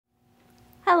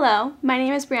Hello, my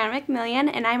name is Brianna McMillion,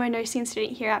 and I'm a nursing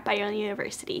student here at Biola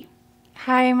University.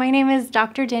 Hi, my name is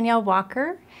Dr. Danielle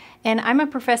Walker, and I'm a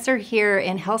professor here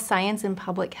in health science and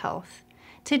public health.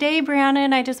 Today, Brianna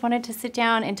and I just wanted to sit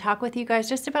down and talk with you guys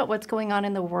just about what's going on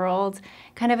in the world,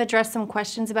 kind of address some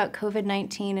questions about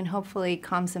COVID-19, and hopefully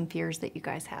calm some fears that you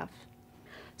guys have.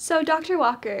 So, Dr.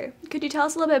 Walker, could you tell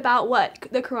us a little bit about what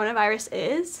the coronavirus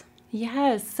is?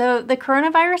 Yes, so the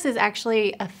coronavirus is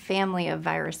actually a family of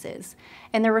viruses,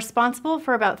 and they're responsible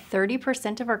for about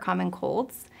 30% of our common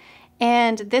colds.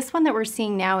 And this one that we're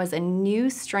seeing now is a new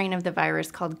strain of the virus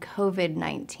called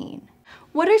COVID-19.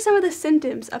 What are some of the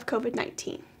symptoms of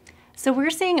COVID-19? So we're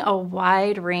seeing a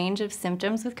wide range of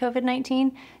symptoms with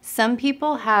COVID-19. Some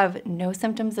people have no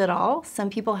symptoms at all. Some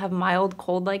people have mild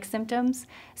cold-like symptoms.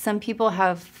 Some people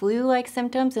have flu-like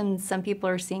symptoms, and some people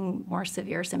are seeing more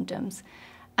severe symptoms.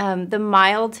 The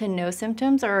mild to no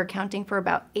symptoms are accounting for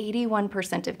about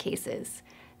 81% of cases.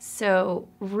 So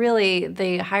really,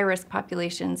 the high-risk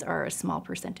populations are a small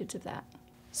percentage of that.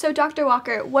 So, Dr.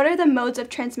 Walker, what are the modes of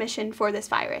transmission for this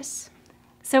virus?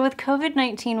 So with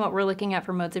COVID-19, what we're looking at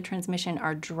for modes of transmission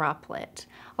are droplet.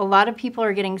 A lot of people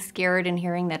are getting scared and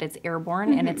hearing that it's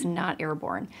airborne, and it's not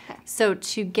airborne. Okay. So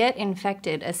to get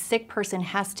infected, a sick person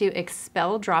has to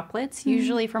expel droplets,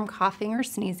 usually from coughing or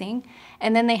sneezing,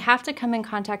 and then they have to come in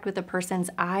contact with a person's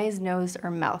eyes, nose,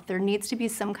 or mouth. There needs to be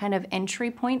some kind of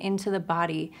entry point into the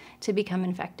body to become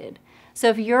infected. So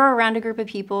if you're around a group of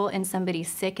people and somebody's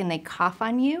sick and they cough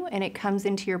on you and it comes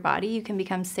into your body, you can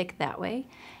become sick that way.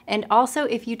 And also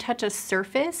if you touch a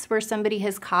surface where somebody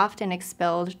has coughed and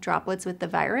expelled droplets with the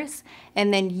virus,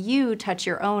 and then you touch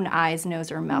your own eyes,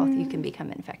 nose, or mouth, you can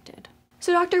become infected.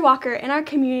 So, Dr. Walker, in our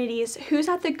communities, who's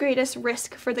at the greatest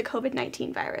risk for the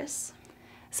COVID-19 virus?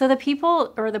 So the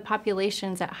people or the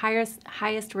populations at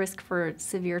highest risk for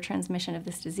severe transmission of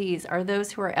this disease are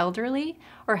those who are elderly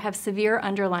or have severe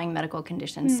underlying medical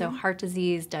conditions. So heart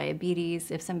disease,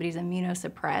 diabetes, if somebody's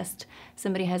immunosuppressed,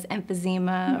 somebody has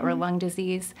emphysema or lung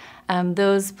disease,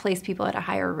 those place people at a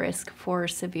higher risk for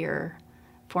severe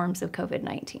forms of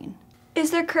COVID-19.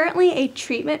 Is there currently a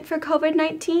treatment for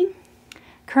COVID-19?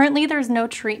 Currently, there's no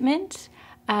treatment.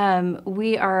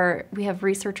 We have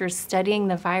researchers studying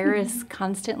the virus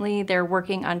constantly. They're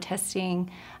working on testing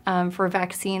for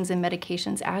vaccines and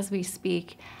medications as we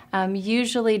speak.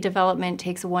 Usually development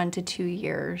takes 1 to 2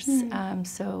 years,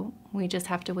 so we just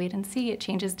have to wait and see. It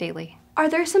changes daily. Are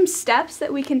there some steps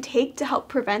that we can take to help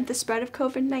prevent the spread of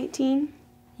COVID-19?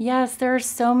 Yes, there are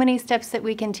so many steps that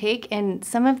we can take, and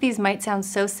some of these might sound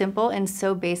so simple and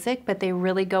so basic, but they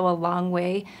really go a long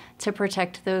way to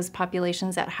protect those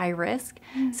populations at high risk.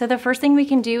 So the first thing we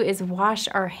can do is wash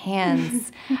our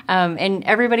hands. And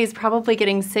everybody's probably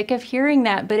getting sick of hearing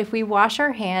that, but if we wash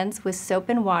our hands with soap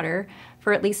and water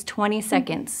for at least 20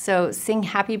 seconds, so sing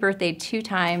happy birthday 2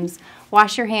 times,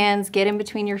 wash your hands, get in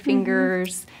between your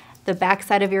fingers, the back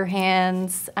side of your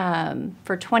hands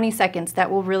for 20 seconds.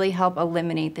 That will really help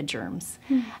eliminate the germs.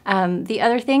 The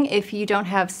other thing, if you don't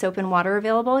have soap and water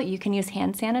available, you can use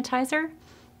hand sanitizer,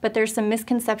 but there's some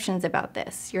misconceptions about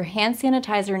this. Your hand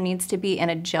sanitizer needs to be in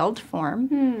a gelled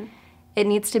form. It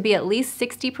needs to be at least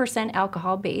 60%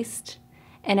 alcohol-based,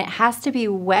 and it has to be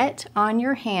wet on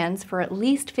your hands for at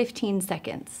least 15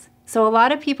 seconds. So a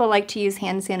lot of people like to use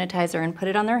hand sanitizer and put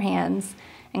it on their hands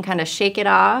and kind of shake it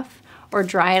off, or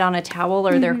dry it on a towel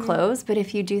or their clothes, but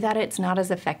if you do that, it's not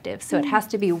as effective. So it has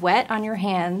to be wet on your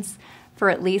hands for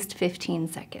at least 15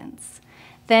 seconds.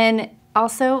 Then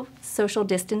also social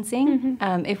distancing.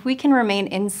 If we can remain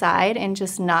inside and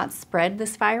just not spread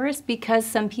this virus, because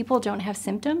some people don't have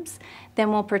symptoms,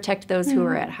 then we'll protect those who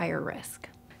are at higher risk.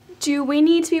 Do we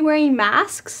need to be wearing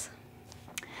masks?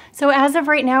 So as of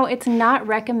right now, it's not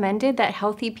recommended that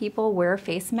healthy people wear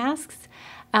face masks.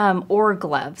 Or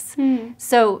gloves.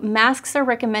 So masks are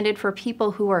recommended for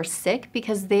people who are sick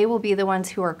because they will be the ones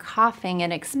who are coughing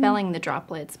and expelling the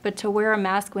droplets. But to wear a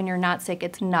mask when you're not sick,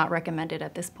 it's not recommended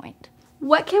at this point.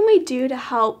 What can we do to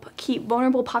help keep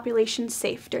vulnerable populations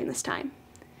safe during this time?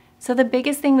 So the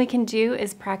biggest thing we can do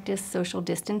is practice social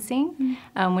distancing,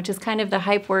 which is kind of the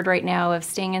hype word right now of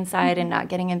staying inside and not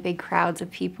getting in big crowds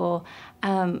of people.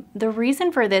 The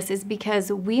reason for this is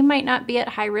because we might not be at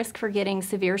high risk for getting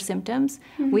severe symptoms.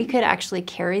 We could actually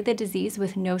carry the disease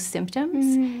with no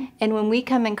symptoms. And when we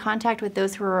come in contact with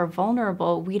those who are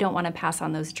vulnerable, we don't want to pass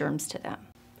on those germs to them.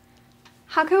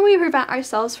 How can we prevent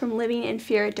ourselves from living in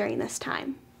fear during this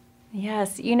time?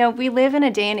 Yes, we live in a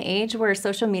day and age where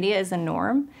social media is a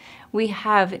norm. We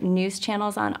have news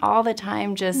channels on all the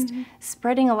time just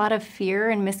spreading a lot of fear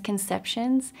and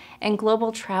misconceptions, and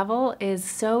global travel is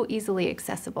so easily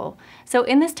accessible. So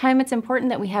in this time, it's important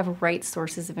that we have right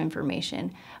sources of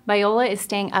information. Biola is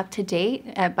staying up to date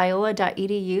at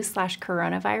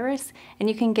biola.edu/coronavirus, and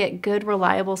you can get good,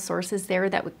 reliable sources there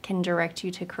that can direct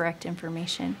you to correct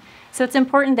information. So it's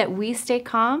important that we stay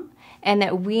calm and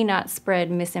that we not spread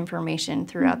misinformation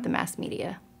throughout the mass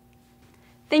media.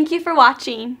 Thank you for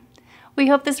watching. We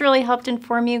hope this really helped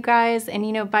inform you guys, and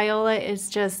Biola is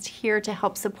just here to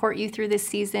help support you through this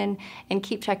season, and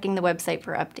keep checking the website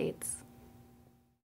for updates.